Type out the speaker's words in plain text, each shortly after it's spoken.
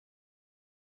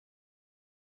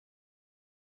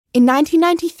In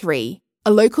 1993,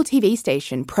 a local TV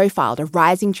station profiled a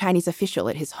rising Chinese official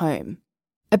at his home.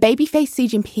 A baby-faced Xi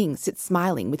Jinping sits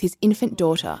smiling with his infant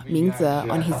daughter,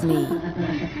 Mingze, on his knee.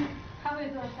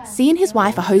 Xi and his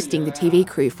wife are hosting the TV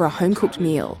crew for a home-cooked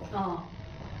meal.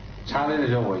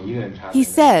 He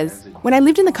says, "When I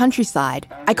lived in the countryside,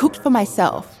 I cooked for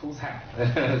myself.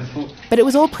 But it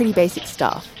was all pretty basic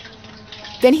stuff."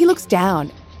 Then he looks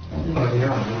down.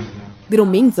 Little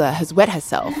Mingze has wet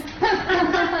herself.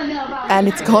 And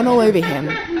it's gone all over him.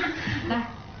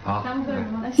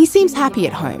 He seems happy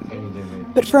at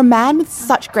home. But for a man with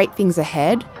such great things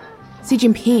ahead, Xi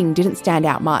Jinping didn't stand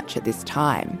out much at this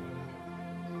time.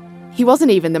 He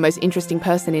wasn't even the most interesting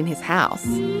person in his house.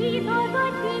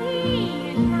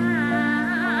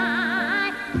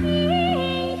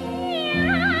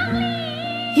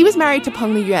 He was married to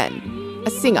Peng Liyuan, a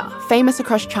singer famous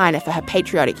across China for her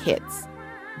patriotic hits.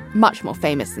 Much more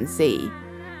famous than Xi.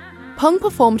 Peng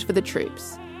performed for the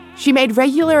troops. She made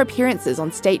regular appearances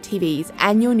on state TV's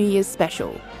annual New Year's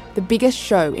special, the biggest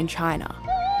show in China.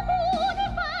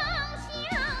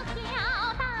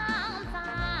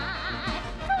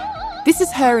 This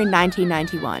is her in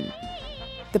 1991.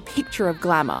 The picture of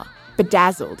glamour,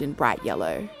 bedazzled in bright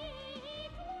yellow.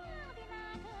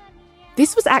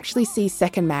 This was actually Xi's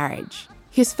second marriage.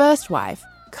 His first wife,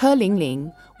 Ke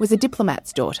Lingling, was a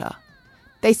diplomat's daughter.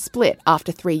 They split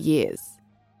after 3 years.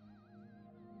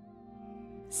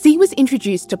 Xi was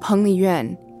introduced to Peng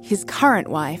Liyuan, his current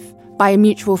wife, by a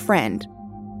mutual friend.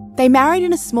 They married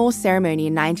in a small ceremony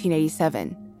in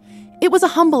 1987. It was a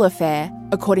humble affair,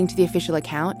 according to the official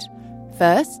account.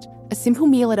 First, a simple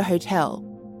meal at a hotel.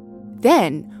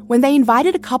 Then, when they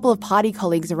invited a couple of party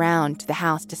colleagues around to the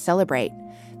house to celebrate,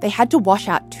 they had to wash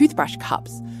out toothbrush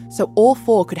cups so all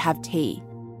four could have tea.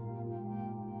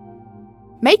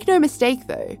 Make no mistake,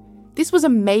 though, this was a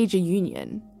major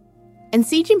union. And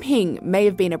Xi Jinping may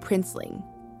have been a princeling,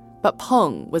 but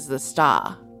Peng was the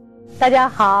star. In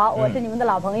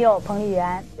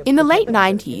the late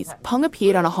 90s, Peng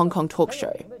appeared on a Hong Kong talk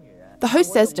show. The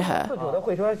host says to her,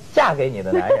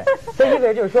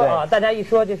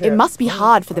 "It must be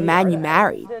hard for the man you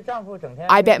married.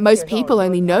 I bet most people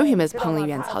only know him as Peng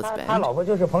Liyuan's husband.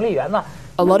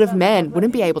 A lot of men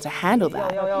wouldn't be able to handle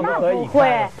that."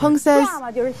 Peng says,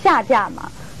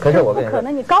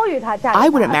 "I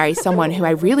wouldn't marry someone who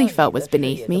I really felt was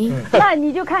beneath me."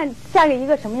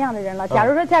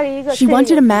 She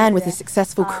wanted a man with a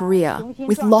successful career,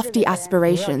 with lofty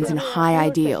aspirations and high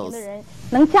ideals.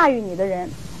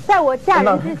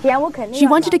 She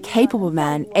wanted a capable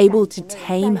man able to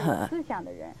tame her.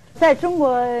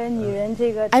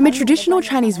 "I'm a traditional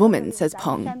Chinese woman," says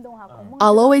Peng.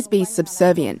 "I'll always be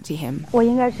subservient to him."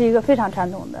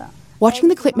 Watching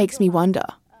the clip makes me wonder,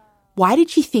 why did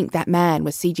she think that man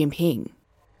was Xi Jinping?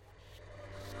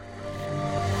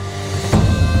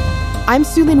 I'm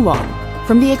Su-Lin Wong.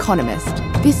 From The Economist,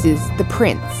 this is The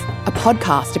Prince, a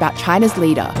podcast about China's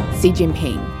leader, Xi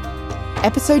Jinping.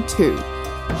 Episode 2,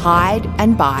 Hide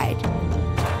and Bide.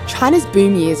 China's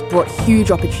boom years brought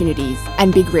huge opportunities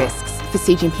and big risks for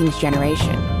Xi Jinping's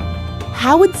generation.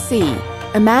 How would Xi,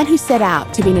 a man who set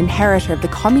out to be an inheritor of the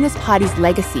Communist Party's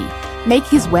legacy, make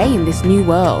his way in this new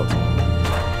world?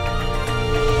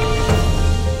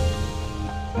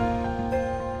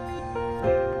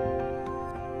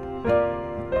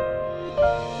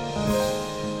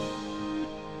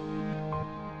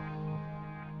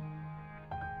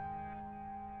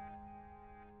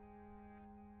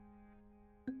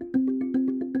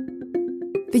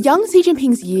 The young Xi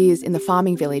Jinping's years in the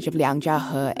farming village of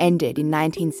Liangjiahe ended in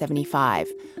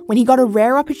 1975, when he got a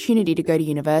rare opportunity to go to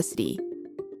university.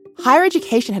 Higher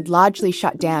education had largely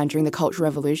shut down during the Cultural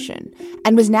Revolution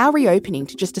and was now reopening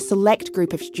to just a select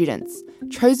group of students,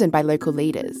 chosen by local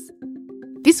leaders.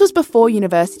 This was before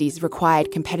universities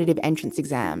required competitive entrance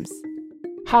exams.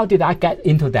 How did I get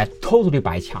into that? Totally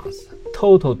by chance.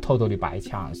 Totally by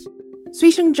chance.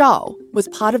 Suisheng Zhao was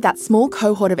part of that small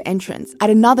cohort of entrants at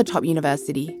another top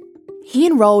university. He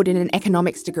enrolled in an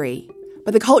economics degree,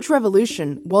 but the Cultural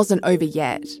Revolution wasn't over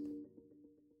yet.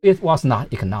 It was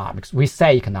not economics. We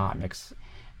say economics.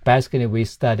 Basically, we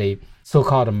study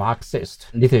so-called Marxist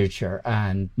literature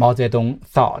and Mao Zedong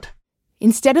thought.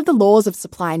 Instead of the laws of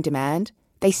supply and demand,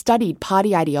 they studied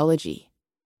party ideology.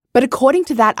 But according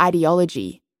to that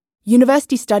ideology,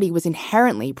 university study was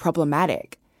inherently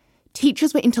problematic.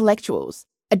 Teachers were intellectuals,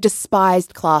 a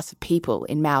despised class of people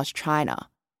in Mao's China.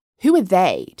 Who were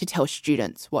they to tell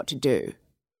students what to do?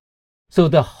 So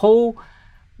the whole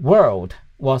world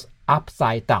was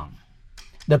upside down.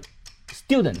 The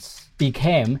students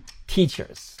became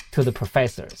teachers to the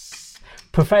professors.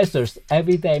 Professors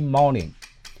every day morning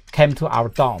came to our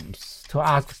dorms to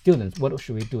ask students, what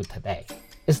should we do today?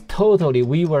 It's totally,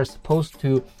 we were supposed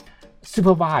to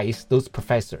supervise those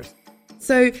professors.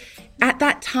 So at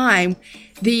that time,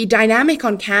 the dynamic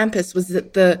on campus was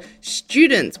that the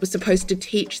students were supposed to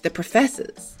teach the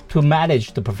professors. To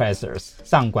manage the professors,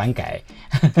 上管改.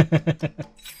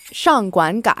 上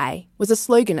管改 was a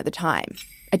slogan at the time.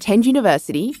 Attend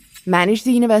university, manage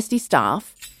the university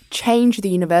staff, change the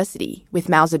university with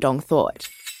Mao Zedong thought.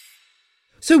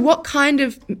 So what kind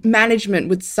of management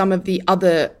would some of the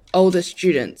other older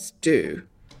students do?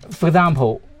 For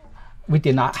example, we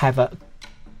did not have a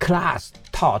class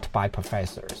taught by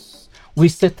professors. We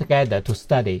sit together to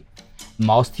study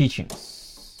Mao's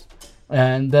teachings.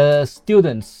 And the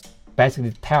students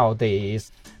basically tell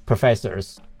these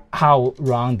professors how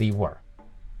wrong they were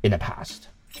in the past.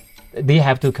 They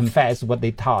have to confess what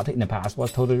they taught in the past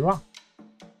was totally wrong.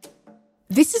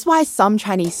 This is why some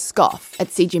Chinese scoff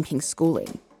at Xi Jinping's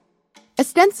schooling.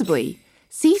 Ostensibly,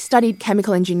 Xi studied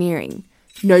chemical engineering,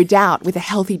 no doubt with a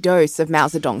healthy dose of Mao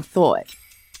Zedong thought.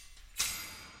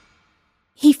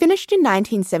 He finished in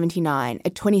 1979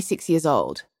 at 26 years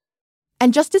old.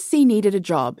 And just as Xi needed a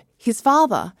job, his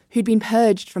father, who'd been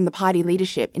purged from the party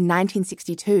leadership in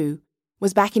 1962,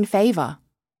 was back in favour.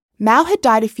 Mao had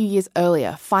died a few years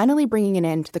earlier, finally bringing an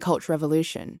end to the Cultural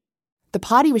Revolution. The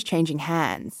party was changing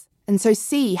hands, and so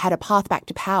Xi had a path back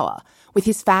to power with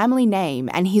his family name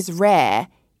and his rare,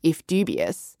 if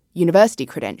dubious, university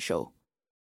credential.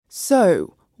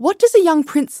 So, what does a young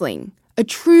princeling, a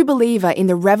true believer in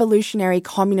the revolutionary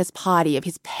Communist Party of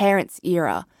his parents'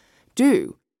 era,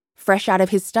 do, fresh out of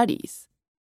his studies?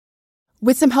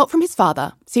 With some help from his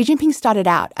father, Xi Jinping started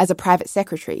out as a private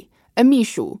secretary, a 秘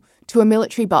书, to a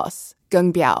military boss,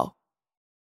 Geng Biao.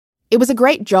 It was a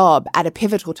great job at a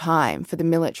pivotal time for the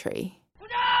military.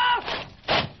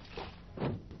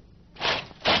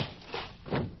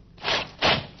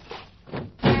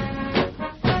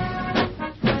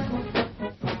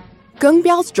 Geng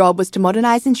Biao's job was to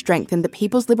modernise and strengthen the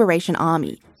People's Liberation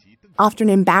Army after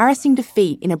an embarrassing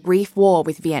defeat in a brief war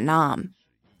with Vietnam.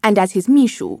 And as his 秘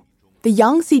书, the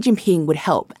young Xi Jinping would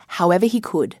help however he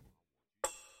could.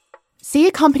 Xi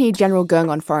accompanied General Geng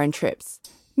on foreign trips.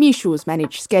 秘书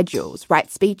manage schedules, write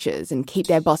speeches, and keep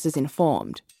their bosses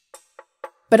informed.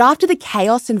 But after the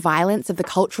chaos and violence of the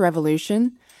Cultural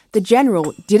Revolution, the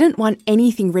general didn't want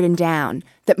anything written down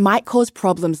that might cause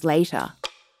problems later.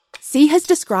 Xi has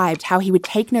described how he would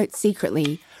take notes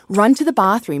secretly, run to the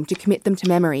bathroom to commit them to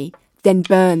memory, then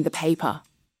burn the paper.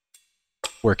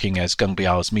 Working as Geng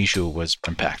Biao's 秘书 was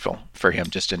impactful for him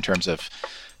just in terms of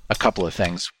a couple of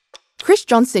things. Chris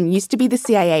Johnson used to be the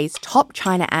CIA's top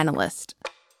China analyst.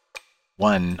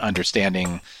 One,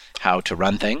 understanding how to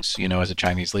run things, as a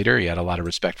Chinese leader. He had a lot of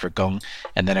respect for Geng.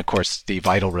 And then, of course, the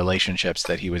vital relationships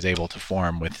that he was able to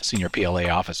form with senior PLA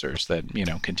officers that,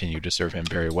 continued to serve him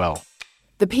very well.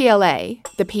 The PLA,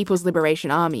 the People's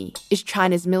Liberation Army, is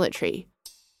China's military.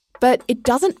 But it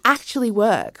doesn't actually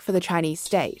work for the Chinese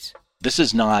state. This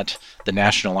is not the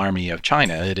National Army of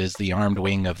China. It is the armed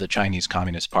wing of the Chinese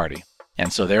Communist Party.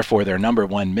 And so, therefore, their number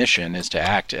one mission is to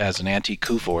act as an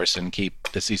anti-coup force and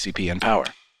keep the CCP in power.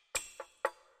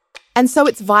 And so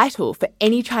it's vital for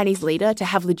any Chinese leader to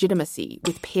have legitimacy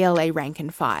with PLA rank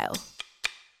and file.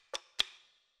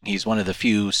 He's one of the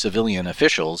few civilian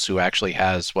officials who actually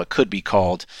has what could be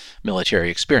called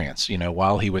military experience.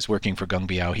 While he was working for Geng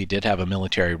Biao, he did have a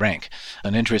military rank.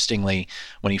 And interestingly,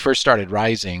 when he first started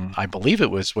rising, I believe it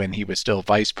was when he was still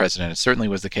vice president. It certainly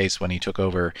was the case when he took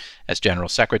over as general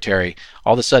secretary.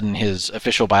 All of a sudden, his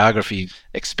official biography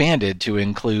expanded to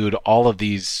include all of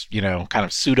these, kind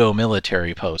of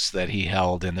pseudo-military posts that he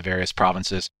held in the various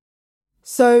provinces.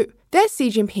 So there's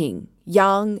Xi Jinping,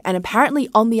 young and apparently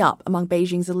on the up among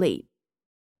Beijing's elite.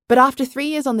 But after 3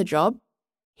 years on the job,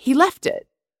 he left it.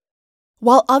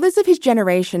 While others of his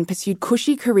generation pursued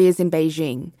cushy careers in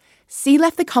Beijing, Xi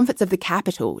left the comforts of the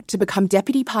capital to become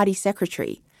deputy party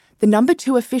secretary, the number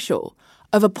 2 official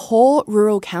of a poor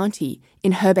rural county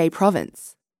in Hebei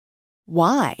province.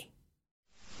 Why?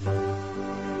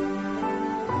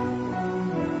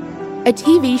 A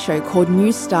TV show called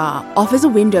New Star offers a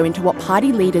window into what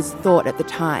party leaders thought at the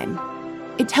time.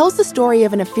 It tells the story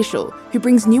of an official who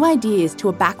brings new ideas to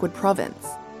a backward province.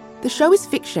 The show is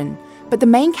fiction, but the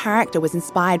main character was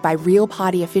inspired by real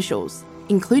party officials,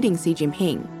 including Xi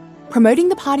Jinping. Promoting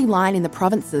the party line in the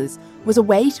provinces was a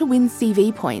way to win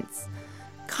CV points.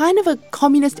 Kind of a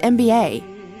communist MBA.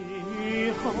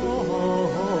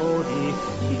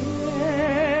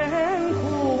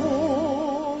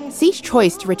 Xi's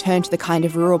choice to return to the kind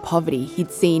of rural poverty he'd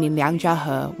seen in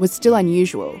Liangjiahe was still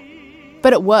unusual.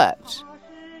 But it worked.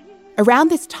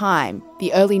 Around this time,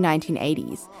 the early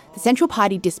 1980s, the Central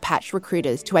Party dispatched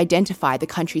recruiters to identify the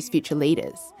country's future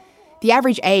leaders. The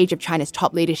average age of China's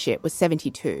top leadership was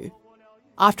 72.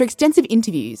 After extensive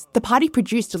interviews, the party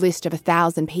produced a list of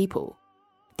 1,000 people.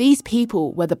 These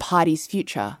people were the party's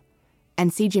future,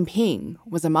 and Xi Jinping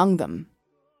was among them.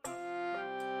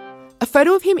 A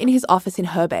photo of him in his office in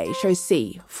Hebei shows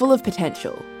Xi, full of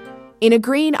potential. In a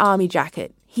green army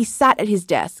jacket, he sat at his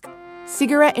desk,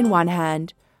 cigarette in one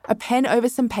hand, a pen over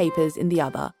some papers in the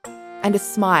other, and a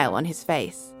smile on his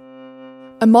face.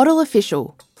 A model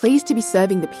official, pleased to be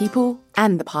serving the people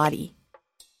and the party.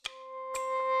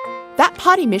 That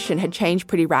party mission had changed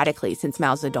pretty radically since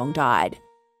Mao Zedong died.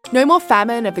 No more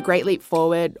famine of the Great Leap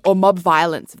Forward or mob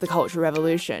violence of the Cultural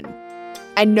Revolution.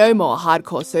 And no more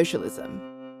hardcore socialism.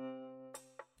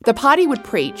 The party would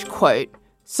preach, quote,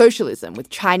 socialism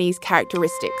with Chinese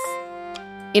characteristics.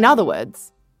 In other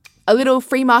words, a little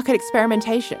free market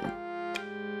experimentation.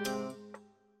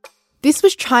 This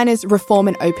was China's reform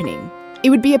and opening. It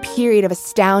would be a period of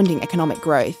astounding economic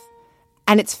growth.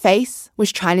 And its face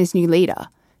was China's new leader,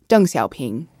 Deng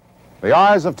Xiaoping. The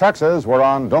eyes of Texas were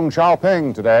on Deng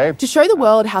Xiaoping today. To show the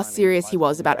world how serious he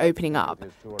was about opening up,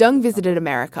 Deng visited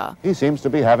America. He seems to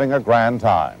be having a grand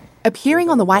time. Appearing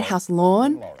on the White House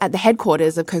lawn, at the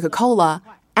headquarters of Coca-Cola,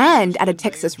 and at a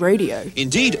Texas rodeo.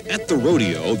 Indeed, at the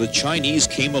rodeo, the Chinese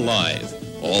came alive.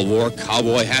 All wore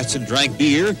cowboy hats and drank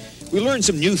beer. We learned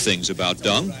some new things about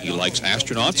Deng. He likes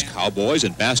astronauts, cowboys,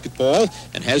 and basketball,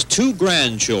 and has 2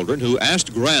 grandchildren who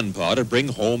asked Grandpa to bring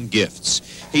home gifts.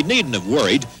 He needn't have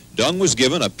worried. Deng was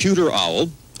given a pewter owl,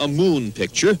 a moon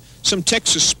picture, some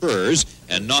Texas spurs,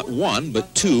 and not one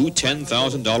but 2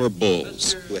 $10,000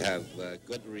 bulls.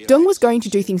 Deng was going to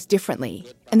do things differently,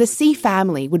 and the Xi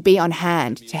family would be on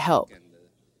hand to help.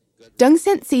 Deng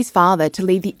sent Xi's father to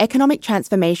lead the economic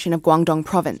transformation of Guangdong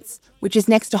province, which is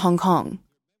next to Hong Kong.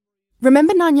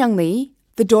 Remember Nanyang Li,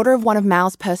 the daughter of one of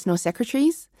Mao's personal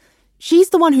secretaries? She's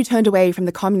the one who turned away from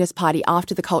the Communist Party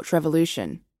after the Cultural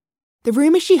Revolution. The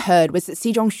rumour she heard was that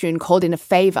Xi Zhongxun called in a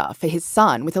favour for his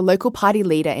son with a local party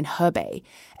leader in Hebei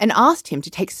and asked him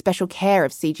to take special care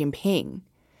of Xi Jinping.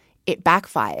 It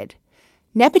backfired.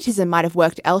 Nepotism might have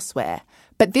worked elsewhere,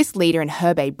 but this leader in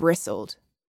Hebei bristled.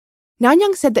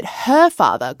 Nanyang said that her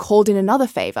father called in another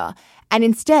favour and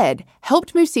instead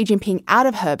helped move Xi Jinping out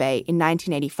of Hebei in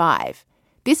 1985,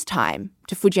 this time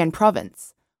to Fujian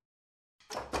province.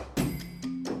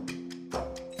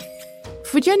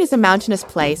 Fujian is a mountainous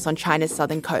place on China's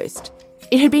southern coast.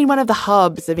 It had been one of the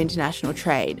hubs of international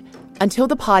trade until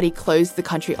the party closed the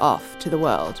country off to the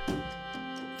world.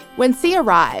 When Xi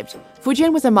arrived,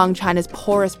 Fujian was among China's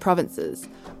poorest provinces,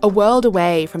 a world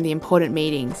away from the important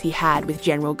meetings he had with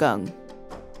General Geng.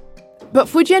 But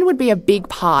Fujian would be a big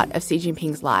part of Xi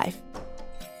Jinping's life.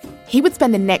 He would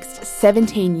spend the next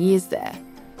 17 years there,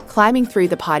 climbing through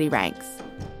the party ranks.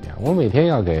 我每天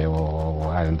要给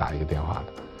我爱人打一个电话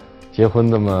的，结婚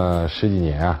这么10几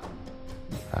年啊，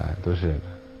都是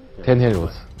天天如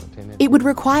此。 It would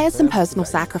require some personal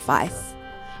sacrifice.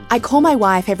 I call my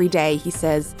wife every day, he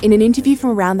says, in an interview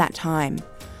from around that time.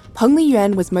 Peng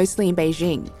Liyuan was mostly in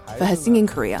Beijing for her singing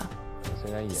career.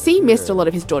 Xi missed a lot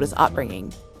of his daughter's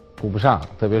upbringing. 顾不上，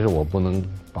特别是我不能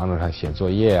帮助她写作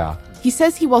业啊。 He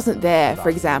says he wasn't there, for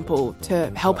example,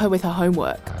 to help her with her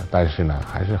homework. 但是呢，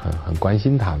还是很关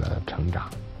心她的成长。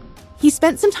 He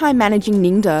spent some time managing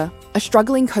Ningde, a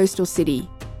struggling coastal city.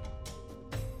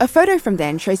 A photo from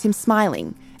then shows him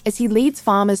smiling as he leads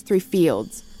farmers through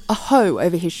fields, a hoe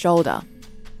over his shoulder.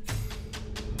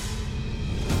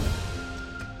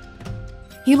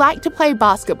 He liked to play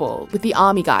basketball with the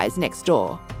army guys next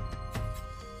door.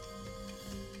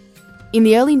 In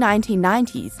the early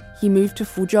 1990s, he moved to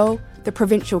Fuzhou, the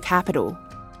provincial capital.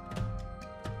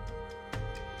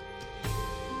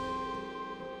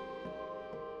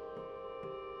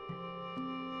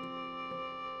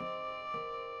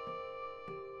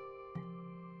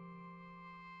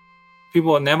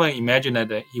 People never imagined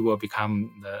that he will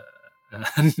become the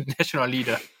national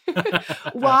leader.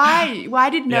 Why? Why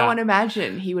did no one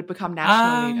imagine he would become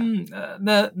national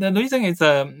leader? The reason is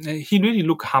he really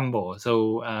looked humble.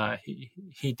 So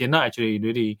he did not actually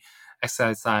really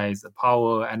exercise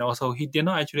power, and also he did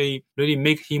not actually really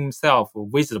make himself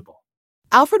visible.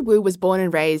 Alfred Wu was born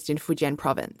and raised in Fujian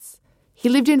province. He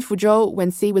lived in Fuzhou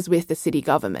when Xi was with the city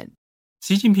government.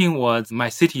 Xi Jinping was my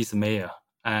city's mayor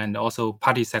and also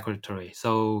party secretary.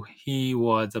 So he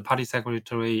was the party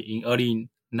secretary in early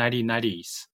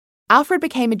 1990s. Alfred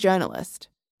became a journalist.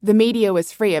 The media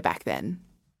was freer back then.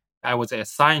 I was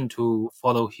assigned to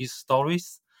follow his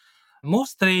stories,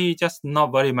 mostly just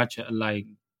not very much like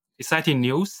exciting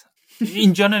news.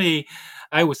 In generally,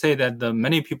 I would say that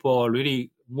many people really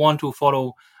want to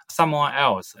follow someone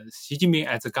else. Xi Jinping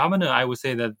as a governor, I would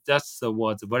say that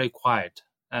was very quiet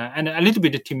and a little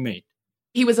bit timid.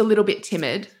 He was a little bit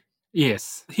timid.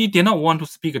 Yes, he did not want to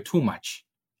speak too much,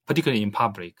 particularly in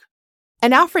public.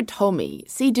 And Alfred told me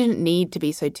Xi didn't need to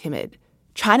be so timid.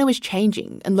 China was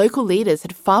changing and local leaders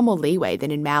had far more leeway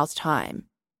than in Mao's time.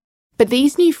 But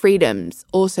these new freedoms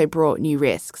also brought new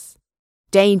risks,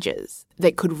 dangers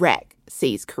that could wreck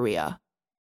Xi's career.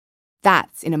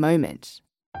 That's in a moment.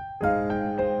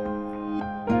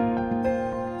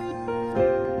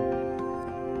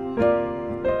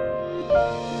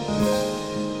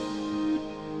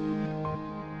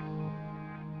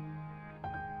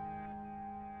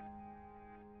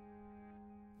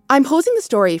 I'm pausing the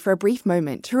story for a brief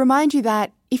moment to remind you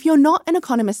that if you're not an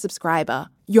Economist subscriber,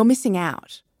 you're missing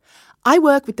out. I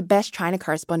work with the best China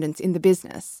correspondents in the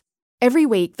business. Every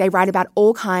week, they write about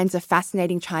all kinds of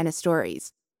fascinating China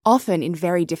stories, often in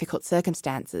very difficult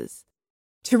circumstances.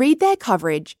 To read their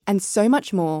coverage and so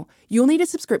much more, you'll need a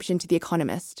subscription to The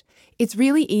Economist. It's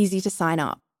really easy to sign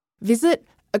up. Visit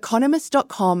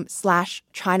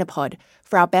economist.com/ChinaPod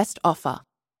for our best offer.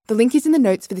 The link is in the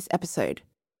notes for this episode.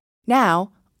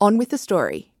 Now, on with the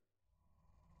story.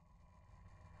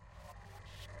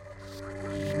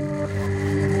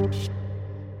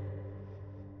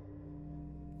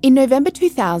 In November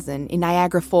 2000, in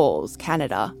Niagara Falls,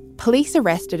 Canada, police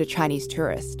arrested a Chinese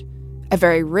tourist, a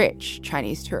very rich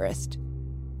Chinese tourist.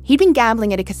 He'd been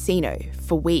gambling at a casino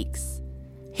for weeks.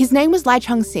 His name was Lai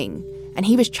Chang-sing, and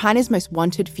he was China's most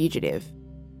wanted fugitive.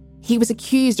 He was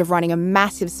accused of running a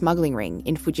massive smuggling ring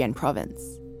in Fujian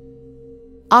province.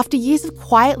 After years of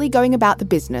quietly going about the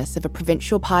business of a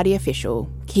provincial party official,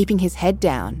 keeping his head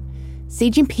down, Xi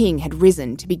Jinping had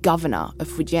risen to be governor of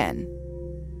Fujian.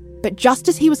 But just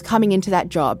as he was coming into that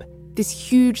job, this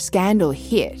huge scandal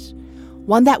hit,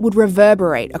 one that would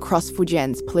reverberate across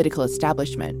Fujian's political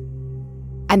establishment.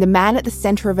 And the man at the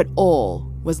centre of it all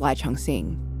was Lai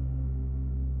Chang-sing.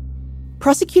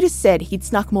 Prosecutors said he'd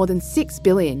snuck more than $6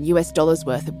 billion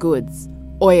worth of goods,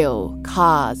 oil,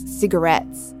 cars,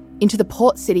 cigarettes, into the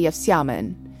port city of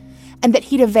Xiamen, and that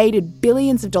he'd evaded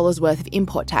billions of dollars worth of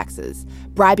import taxes,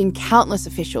 bribing countless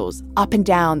officials up and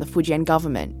down the Fujian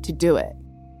government to do it.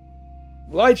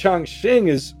 Lai Chang-sing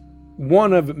is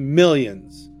one of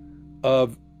millions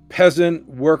of peasant,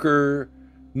 worker,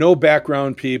 no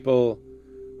background people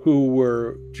who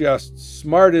were just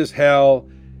smart as hell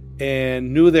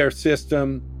and knew their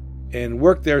system and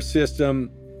worked their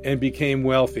system and became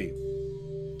wealthy.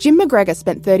 Jim McGregor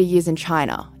spent 30 years in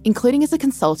China, including as a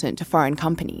consultant to foreign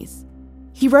companies.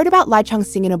 He wrote about Lai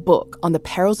Chang-sing in a book on the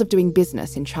perils of doing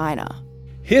business in China.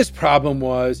 His problem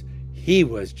was he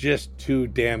was just too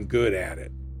damn good at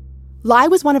it. Lai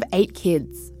was one of 8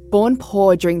 kids, born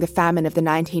poor during the famine of the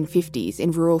 1950s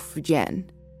in rural Fujian.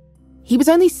 He was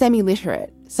only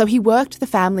semi-literate, so he worked the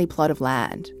family plot of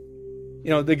land. You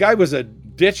know, the guy was a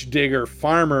ditch digger,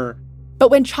 farmer.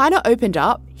 But when China opened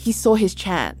up, he saw his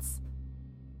chance.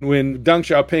 When Deng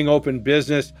Xiaoping opened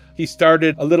business, he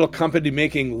started a little company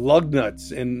making lug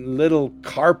nuts and little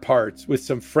car parts with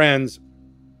some friends.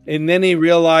 And then he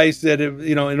realized that,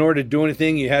 in order to do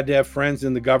anything, you had to have friends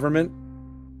in the government.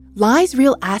 Lai's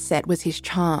real asset was his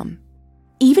charm.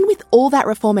 Even with all that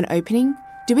reform and opening,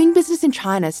 doing business in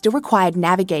China still required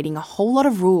navigating a whole lot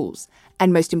of rules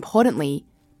and, most importantly,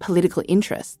 political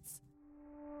interests.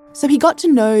 So he got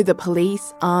to know the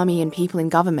police, army, and people in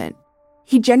government.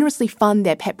 He'd generously fund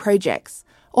their pet projects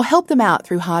or help them out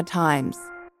through hard times.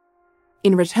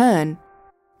 In return,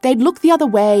 they'd look the other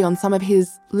way on some of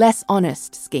his less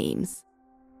honest schemes.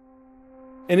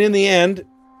 And in the end,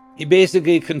 he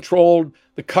basically controlled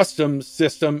the customs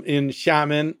system in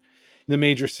Xiamen, the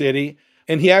major city,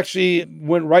 and he actually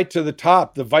went right to the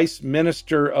top. The vice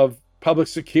minister of public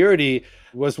security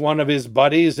was one of his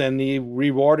buddies, and he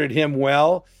rewarded him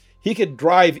well. He could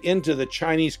drive into the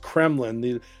Chinese Kremlin,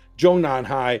 the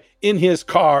Zhongnanhai, in his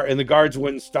car, and the guards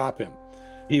wouldn't stop him.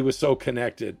 He was so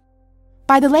connected.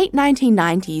 By the late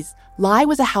 1990s, Lai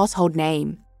was a household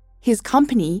name. His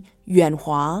company,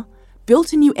 Yuanhua,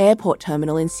 built a new airport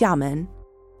terminal in Xiamen,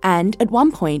 and at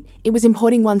one point, it was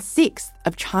importing 1/6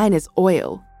 of China's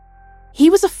oil. He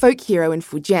was a folk hero in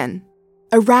Fujian,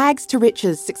 a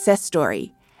rags-to-riches success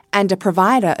story, and a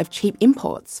provider of cheap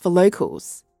imports for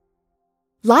locals.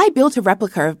 Lai built a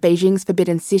replica of Beijing's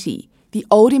Forbidden City, the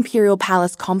old imperial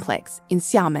palace complex in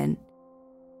Xiamen.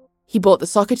 He bought the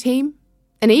soccer team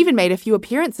and even made a few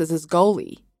appearances as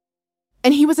goalie.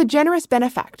 And he was a generous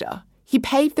benefactor. He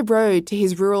paved the road to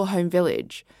his rural home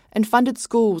village and funded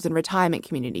schools and retirement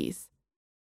communities.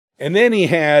 And then he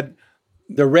had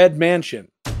the Red Mansion.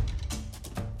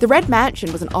 The Red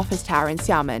Mansion was an office tower in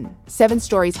Xiamen, 7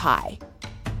 stories high.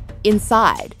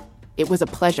 Inside, it was a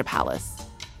pleasure palace.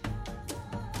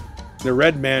 The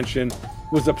Red Mansion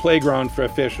was a playground for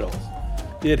officials.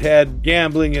 It had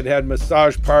gambling, it had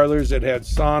massage parlors, it had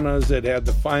saunas, it had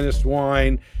the finest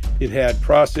wine, it had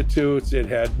prostitutes, it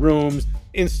had rooms.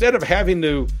 Instead of having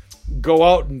to go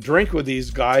out and drink with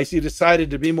these guys, he decided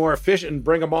to be more efficient and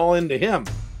bring them all into him.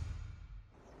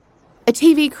 A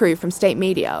TV crew from state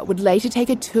media would later take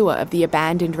a tour of the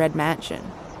abandoned Red Mansion.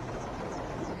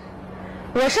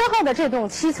 On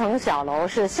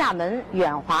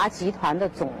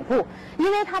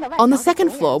the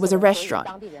second floor was a restaurant,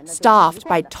 staffed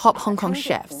by top Hong Kong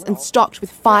chefs and stocked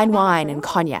with fine wine and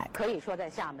cognac.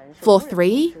 Floor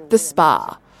 3, the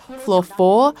spa. Floor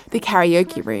 4, the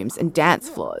karaoke rooms and dance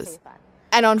floors.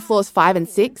 And on floors 5 and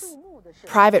 6,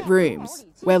 private rooms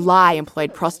where Lai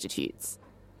employed prostitutes.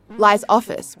 Lai's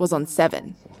office was on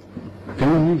 7.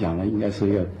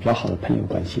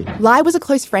 Lai was a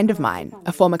close friend of mine,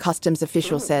 a former customs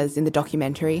official says in the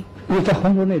documentary. In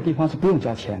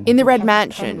the Red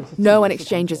Mansion, no one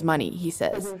exchanges money, he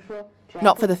says.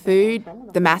 Not for the food,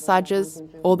 the massages,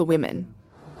 or the women.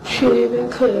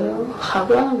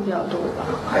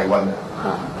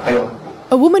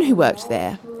 A woman who worked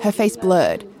there, her face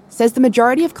blurred, says the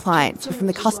majority of clients were from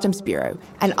the Customs Bureau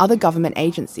and other government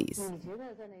agencies.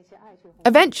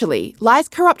 Eventually, Lai's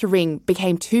corrupt ring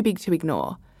became too big to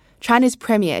ignore. China's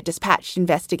premier dispatched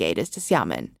investigators to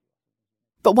Xiamen.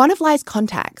 But one of Lai's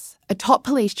contacts, a top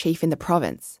police chief in the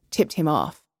province, tipped him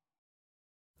off.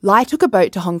 Lai took a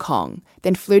boat to Hong Kong,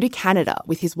 then flew to Canada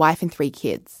with his wife and 3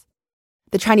 kids.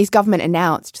 The Chinese government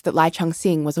announced that Lai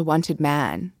Cheng-sing was a wanted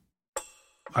man.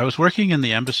 I was working in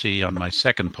the embassy on my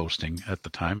second posting at the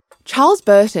time. Charles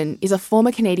Burton is a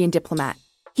former Canadian diplomat.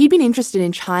 He'd been interested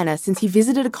in China since he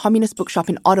visited a communist bookshop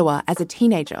in Ottawa as a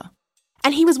teenager.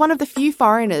 And he was one of the few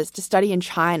foreigners to study in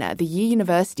China the year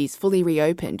universities fully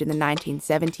reopened in the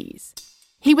 1970s.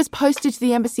 He was posted to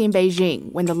the embassy in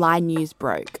Beijing when the Lai news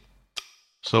broke.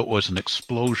 So it was an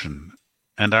explosion.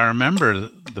 And I remember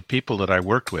the people that I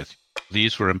worked with.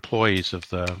 These were employees of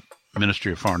the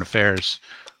Ministry of Foreign Affairs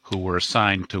who were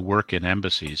assigned to work in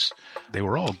embassies. They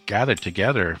were all gathered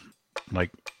together,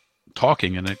 like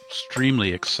talking in an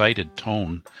extremely excited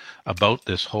tone about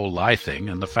this whole Lai thing,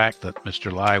 and the fact that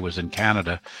Mr. Lai was in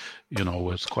Canada,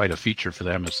 was quite a feature for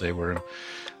them as they were,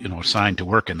 assigned to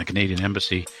work in the Canadian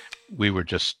embassy. We were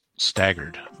just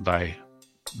staggered by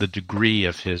the degree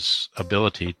of his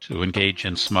ability to engage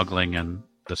in smuggling and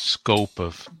the scope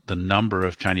of the number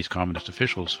of Chinese Communist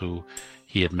officials who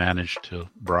he had managed to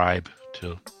bribe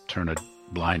to turn a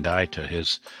blind eye to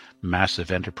his massive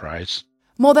enterprise.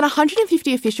 More than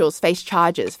 150 officials faced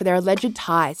charges for their alleged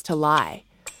ties to Lai.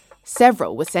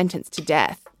 Several were sentenced to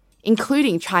death,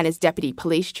 including China's deputy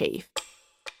police chief.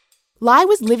 Lai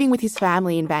was living with his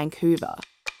family in Vancouver.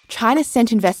 China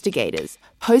sent investigators,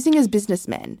 posing as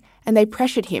businessmen, and they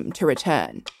pressured him to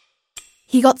return.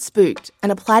 He got spooked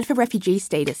and applied for refugee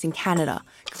status in Canada,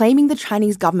 claiming the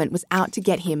Chinese government was out to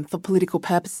get him for political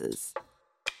purposes.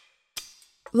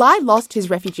 Lai lost his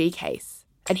refugee case,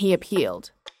 and he appealed.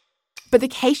 But the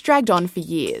case dragged on for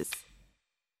years.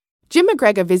 Jim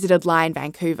McGregor visited Lai in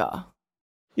Vancouver.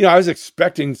 I was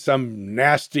expecting some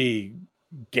nasty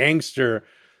gangster.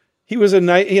 He was a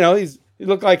nice, he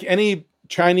looked like any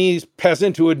Chinese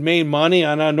peasant who had made money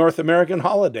on a North American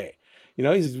holiday.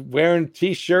 He's wearing a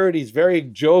T-shirt, he's very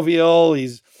jovial,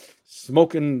 he's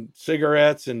smoking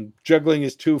cigarettes and juggling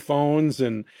his 2 phones.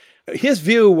 And his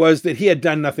view was that he had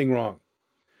done nothing wrong,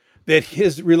 that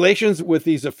his relations with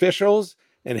these officials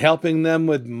and helping them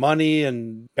with money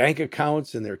and bank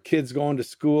accounts and their kids going to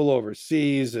school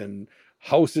overseas and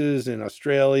houses in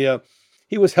Australia.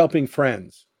 He was helping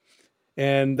friends,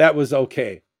 and that was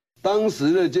okay.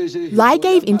 Lai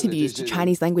gave interviews to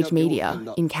Chinese language media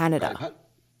in Canada.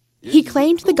 He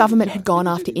claimed the government had gone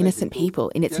after innocent people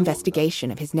in its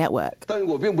investigation of his network. I'm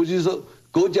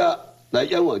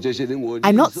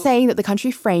not saying that the country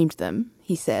framed them,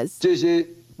 he says.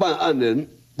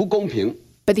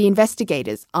 But the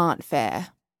investigators aren't fair.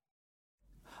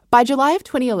 By July of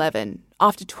 2011,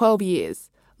 after 12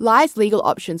 years, Lai's legal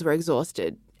options were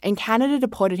exhausted and Canada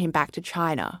deported him back to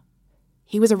China.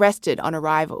 He was arrested on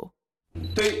arrival.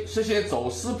 The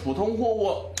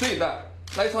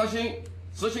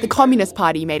Communist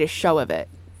Party made a show of it.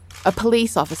 A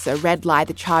police officer read Lai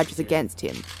the charges against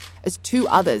him, as 2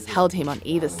 others held him on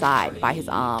either side by his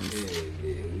arms.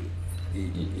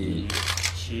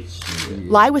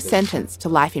 Lai was sentenced to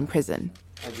life in prison.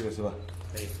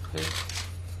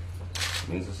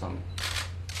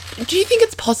 Do you think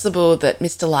it's possible that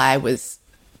Mr. Lai was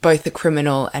both a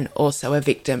criminal and also a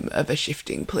victim of a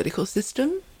shifting political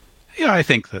system? Yeah, I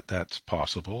think that that's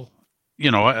possible.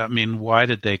 I mean, why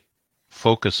did they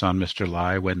focus on Mr.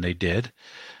 Lai when they did?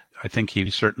 I think he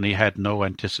certainly had no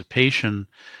anticipation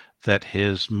that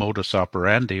his modus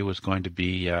operandi was going to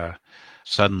be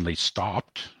suddenly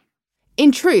stopped.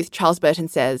 In truth, Charles Burton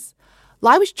says,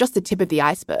 Lai was just the tip of the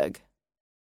iceberg.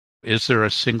 Is there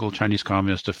a single Chinese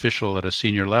Communist official at a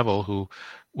senior level who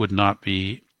would not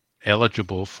be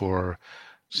eligible for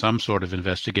some sort of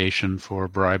investigation for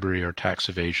bribery or tax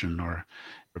evasion or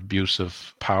abuse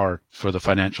of power for the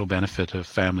financial benefit of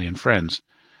family and friends?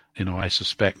 I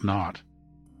suspect not.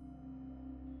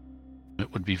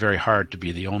 It would be very hard to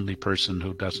be the only person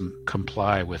who doesn't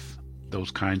comply with those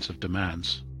kinds of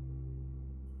demands.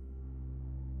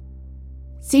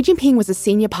 Xi Jinping was a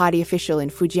senior party official in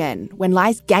Fujian when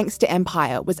Lai's gangster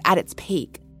empire was at its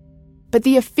peak. But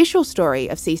the official story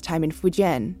of Xi's time in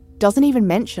Fujian doesn't even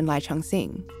mention Lai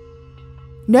Chang-sing.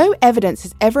 No evidence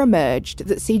has ever emerged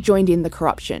that Xi joined in the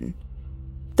corruption,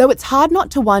 though it's hard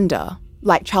not to wonder,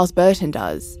 like Charles Burton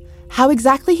does, how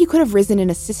exactly he could have risen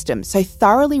in a system so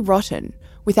thoroughly rotten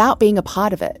without being a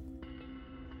part of it.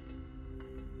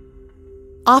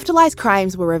 After Lai's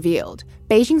crimes were revealed,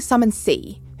 Beijing summoned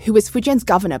Xi, who was Fujian's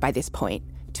governor by this point,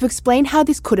 to explain how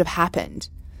this could have happened.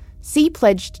 Xi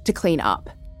pledged to clean up.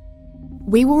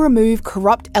 "We will remove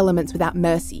corrupt elements without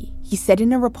mercy," he said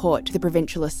in a report to the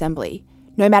Provincial Assembly,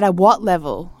 no matter what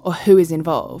level or who is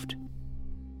involved.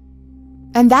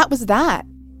 And that was that.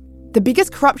 The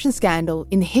biggest corruption scandal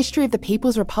in the history of the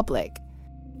People's Republic.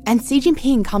 And Xi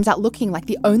Jinping comes out looking like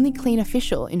the only clean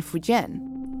official in Fujian.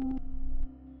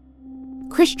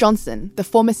 Chris Johnson, the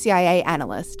former CIA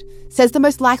analyst, says the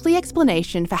most likely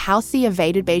explanation for how Xi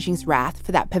evaded Beijing's wrath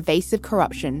for that pervasive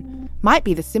corruption might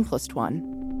be the simplest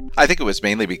one. I think it was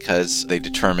mainly because they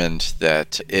determined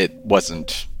that it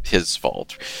wasn't his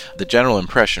fault. The general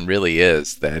impression really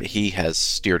is that he has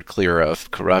steered clear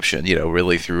of corruption,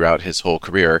 really throughout his whole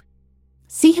career.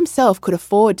 Xi himself could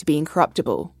afford to be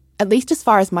incorruptible, at least as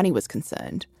far as money was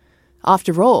concerned.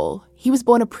 After all, he was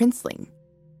born a princeling.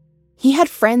 He had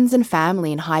friends and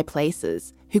family in high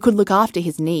places who could look after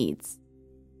his needs.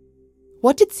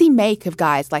 What did Xi make of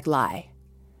guys like Lai?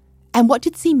 And what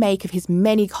did Xi make of his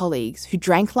many colleagues who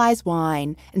drank Lai's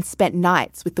wine and spent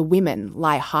nights with the women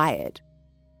Lai hired?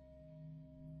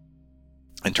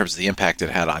 In terms of the impact it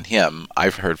had on him,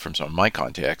 I've heard from some of my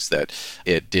contacts that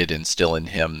it did instill in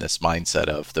him this mindset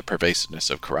of the pervasiveness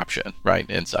of corruption, right,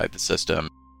 inside the system.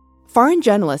 Foreign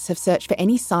journalists have searched for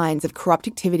any signs of corrupt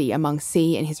activity among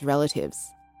Xi and his relatives.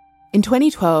 In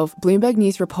 2012, Bloomberg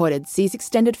News reported Xi's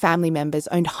extended family members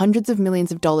owned hundreds of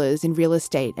millions of dollars in real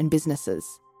estate and businesses.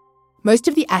 Most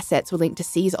of the assets were linked to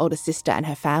Xi's older sister and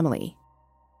her family.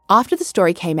 After the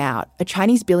story came out, a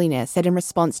Chinese billionaire said in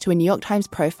response to a New York Times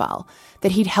profile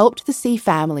that he'd helped the Xi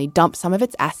family dump some of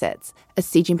its assets as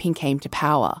Xi Jinping came to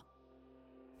power.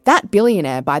 That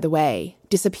billionaire, by the way,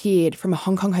 disappeared from a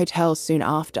Hong Kong hotel soon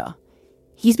after.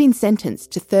 He's been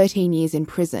sentenced to 13 years in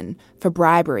prison for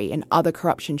bribery and other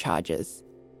corruption charges.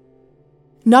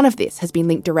 None of this has been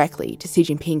linked directly to Xi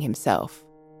Jinping himself.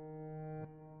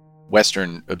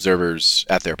 Western observers,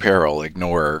 at their peril,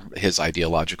 ignore his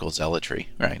ideological zealotry,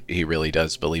 right? He really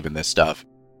does believe in this stuff.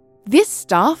 This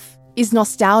stuff is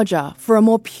nostalgia for a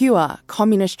more pure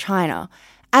communist China,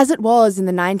 as it was in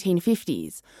the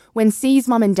 1950s, when Xi's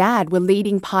mum and dad were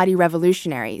leading party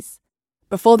revolutionaries,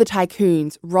 before the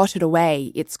tycoons rotted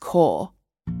away its core.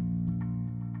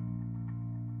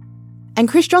 And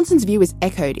Chris Johnson's view is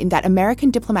echoed in that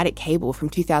American diplomatic cable from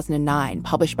 2009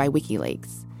 published by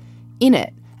WikiLeaks. In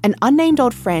it, an unnamed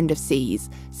old friend of Xi's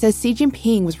says Xi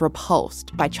Jinping was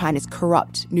repulsed by China's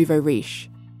corrupt nouveau riche.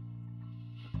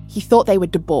 He thought they were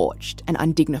debauched and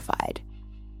undignified.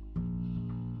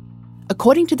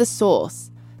 According to the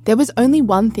source, there was only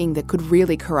one thing that could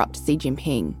really corrupt Xi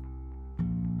Jinping: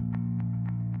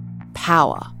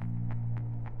 power.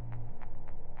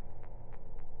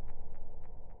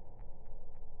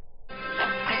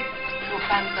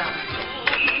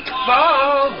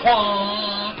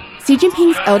 Xi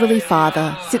Jinping's elderly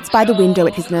father sits by the window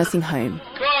at his nursing home.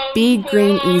 Big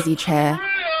green easy chair,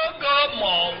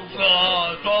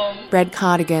 red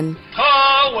cardigan.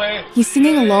 He's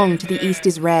singing along to The East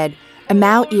is Red, a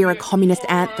Mao-era communist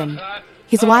anthem,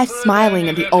 his wife smiling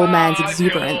at the old man's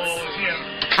exuberance.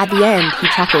 At the end, he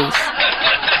chuckles.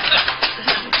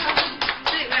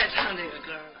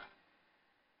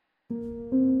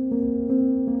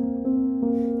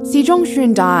 Xi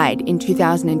Zhongxun died in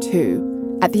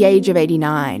 2002 at the age of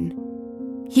 89.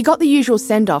 He got the usual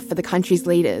send-off for the country's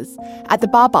leaders at the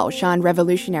Babaoshan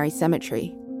Revolutionary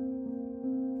Cemetery.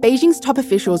 Beijing's top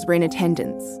officials were in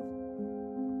attendance.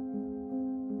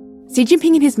 Xi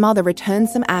Jinping and his mother returned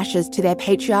some ashes to their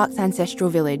patriarch's ancestral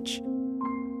village.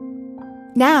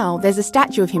 Now there's a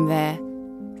statue of him there,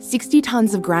 60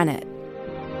 tons of granite.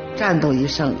 Xi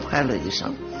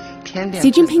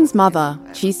Jinping's mother,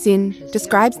 Qi Xin,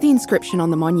 describes the inscription on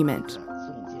the monument.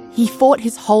 He fought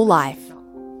his whole life.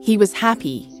 He was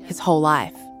happy his whole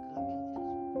life.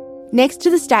 Next to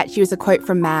the statue is a quote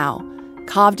from Mao,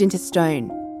 carved into stone.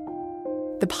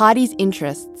 The party's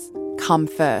interests come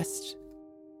first.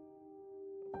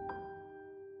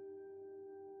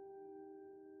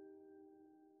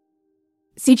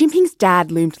 Xi Jinping's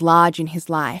dad loomed large in his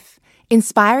life,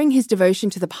 inspiring his devotion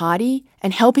to the party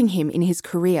and helping him in his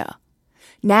career.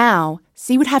 Now,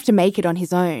 Xi would have to make it on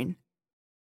his own.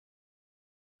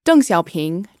 Deng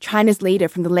Xiaoping, China's leader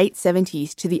from the late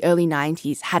 70s to the early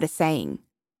 90s, had a saying,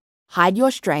 "Hide your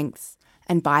strengths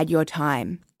and bide your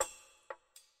time."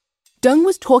 Deng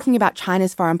was talking about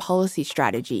China's foreign policy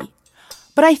strategy,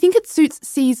 but I think it suits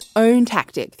Xi's own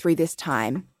tactic through this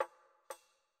time.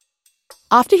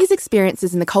 After his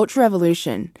experiences in the Cultural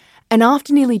Revolution, and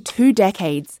after nearly 2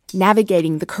 decades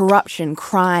navigating the corruption,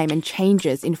 crime and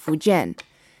changes in Fujian,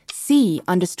 Xi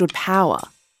understood power.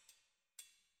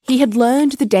 He had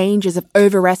learned the dangers of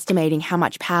overestimating how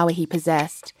much power he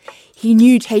possessed. He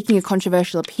knew taking a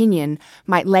controversial opinion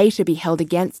might later be held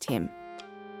against him.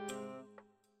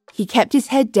 He kept his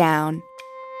head down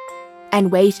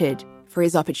and waited for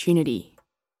his opportunity.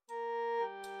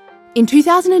 In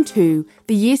 2002,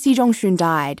 the year Xi Zhongxun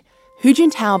died, Hu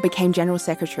Jintao became General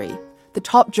Secretary, the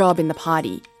top job in the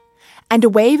party, and a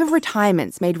wave of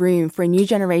retirements made room for a new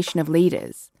generation of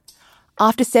leaders.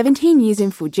 After 17 years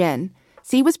in Fujian,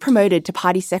 Xi was promoted to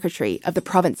party secretary of the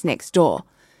province next door,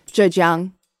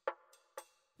 Zhejiang.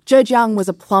 Zhejiang was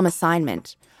a plum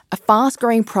assignment, a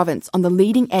fast-growing province on the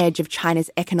leading edge of China's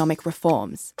economic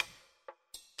reforms.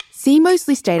 Xi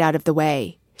mostly stayed out of the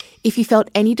way. If he felt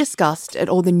any disgust at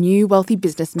all the new wealthy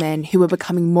businessmen who were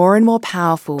becoming more and more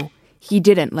powerful, he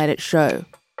didn't let it show.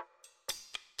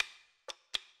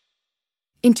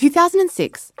 In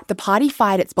 2006, the party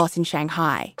fired its boss in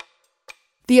Shanghai.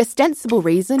 The ostensible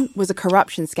reason was a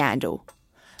corruption scandal,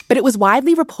 but it was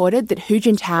widely reported that Hu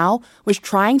Jintao was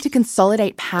trying to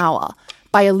consolidate power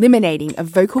by eliminating a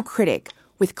vocal critic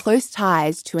with close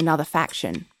ties to another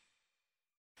faction.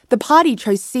 The party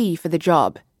chose Xi for the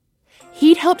job.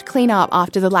 He'd helped clean up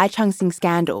after the Lai Chang-sing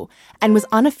scandal and was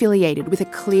unaffiliated with a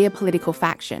clear political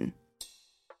faction.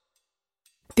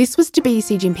 This was to be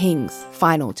Xi Jinping's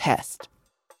final test.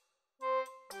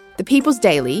 The People's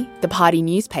Daily, the party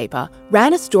newspaper,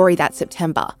 ran a story that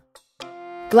September.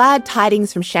 Glad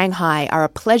tidings from Shanghai are a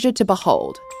pleasure to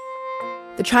behold.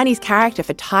 The Chinese character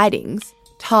for tidings,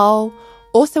 Tao,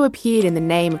 also appeared in the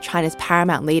name of China's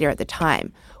paramount leader at the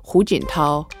time, Hu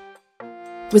Jintao.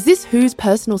 Was this Hu's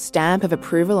personal stamp of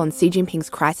approval on Xi Jinping's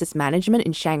crisis management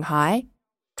in Shanghai?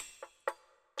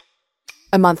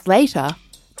 A month later,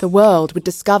 the world would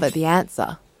discover the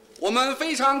answer. The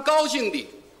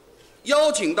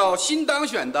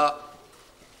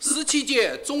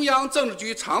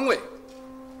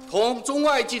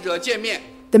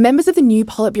members of the new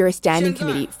Politburo Standing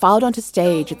Committee filed onto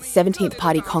stage at the 17th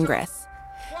Party Congress.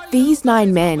 These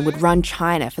 9 men would run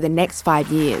China for the next 5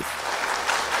 years.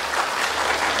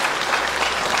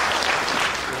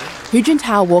 Hu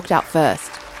Jintao walked out first.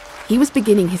 He was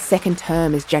beginning his second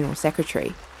term as General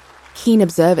Secretary. Keen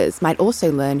observers might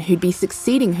also learn who'd be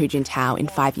succeeding Hu Jintao in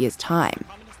 5 years' time,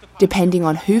 depending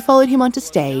on who followed him onto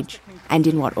stage and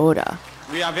in what order.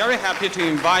 We are very happy to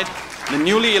invite the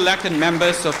newly elected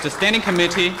members of the Standing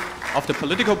Committee of the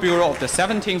Political Bureau of the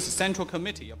 17th Central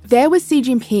Committee. There was Xi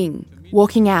Jinping,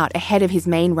 walking out ahead of his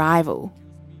main rival.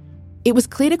 It was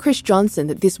clear to Chris Johnson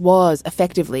that this was,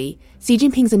 effectively, Xi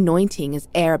Jinping's anointing as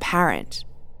heir apparent.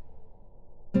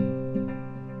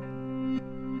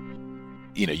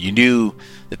 You knew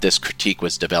that this critique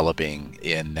was developing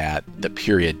in that the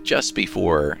period just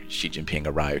before Xi Jinping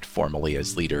arrived formally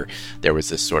as leader, there was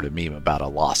this sort of meme about a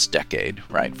lost decade,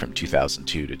 right, from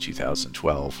 2002 to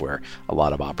 2012, where a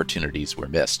lot of opportunities were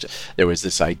missed. There was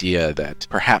this idea that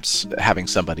perhaps having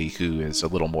somebody who is a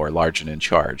little more large and in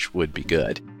charge would be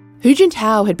good. Hu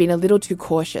Jintao had been a little too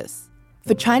cautious.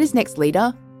 For China's next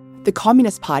leader, the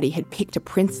Communist Party had picked a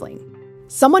princeling,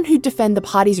 someone who'd defend the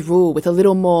party's rule with a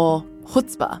little more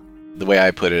chutzpah. The way I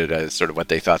put it as sort of what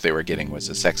they thought they were getting was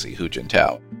a sexy Hu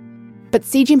Jintao. But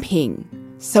Xi Jinping,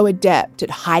 so adept at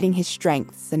hiding his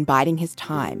strengths and biding his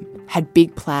time, had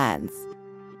big plans.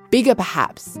 Bigger,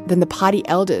 perhaps, than the party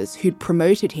elders who'd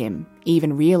promoted him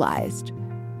even realised.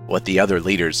 What the other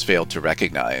leaders failed to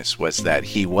recognize was that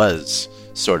he was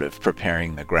sort of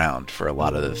preparing the ground for a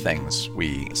lot of the things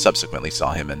we subsequently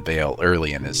saw him unveil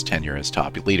early in his tenure as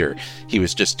top leader. He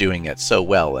was just doing it so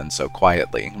well and so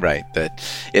quietly, right, that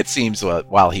it seems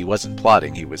while he wasn't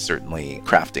plotting, he was certainly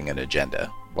crafting an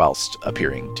agenda, whilst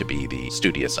appearing to be the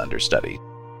studious understudy.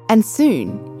 And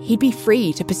soon, he'd be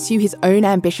free to pursue his own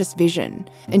ambitious vision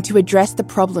and to address the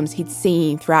problems he'd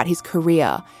seen throughout his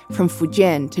career from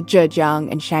Fujian to Zhejiang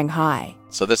and Shanghai.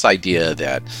 So this idea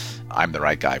that I'm the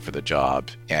right guy for the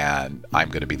job and I'm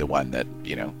going to be the one that,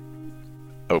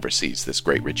 oversees this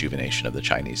great rejuvenation of the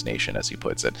Chinese nation, as he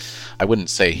puts it. I wouldn't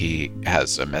say he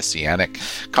has a messianic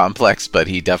complex, but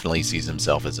he definitely sees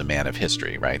himself as a man of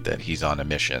history, right? That he's on a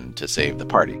mission to save the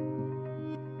party.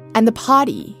 And the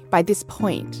party, by this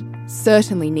point,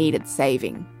 certainly needed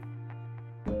saving.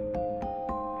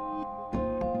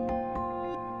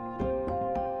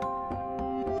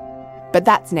 But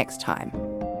that's next time.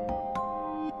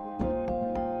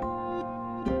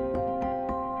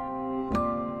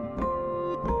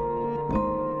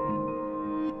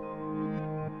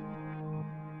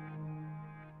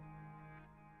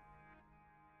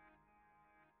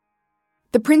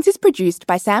 The Prince is produced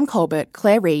by Sam Colbert,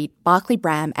 Claire Reid, Barclay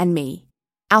Bram and me.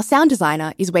 Our sound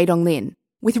designer is Wei Dong Lin,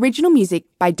 with original music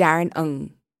by Darren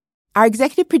Ng. Our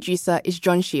executive producer is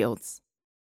John Shields.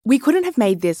 We couldn't have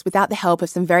made this without the help of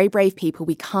some very brave people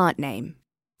we can't name.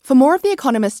 For more of The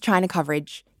Economist's China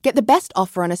coverage, get the best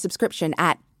offer on a subscription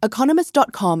at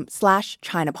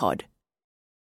economist.com/ChinaPod.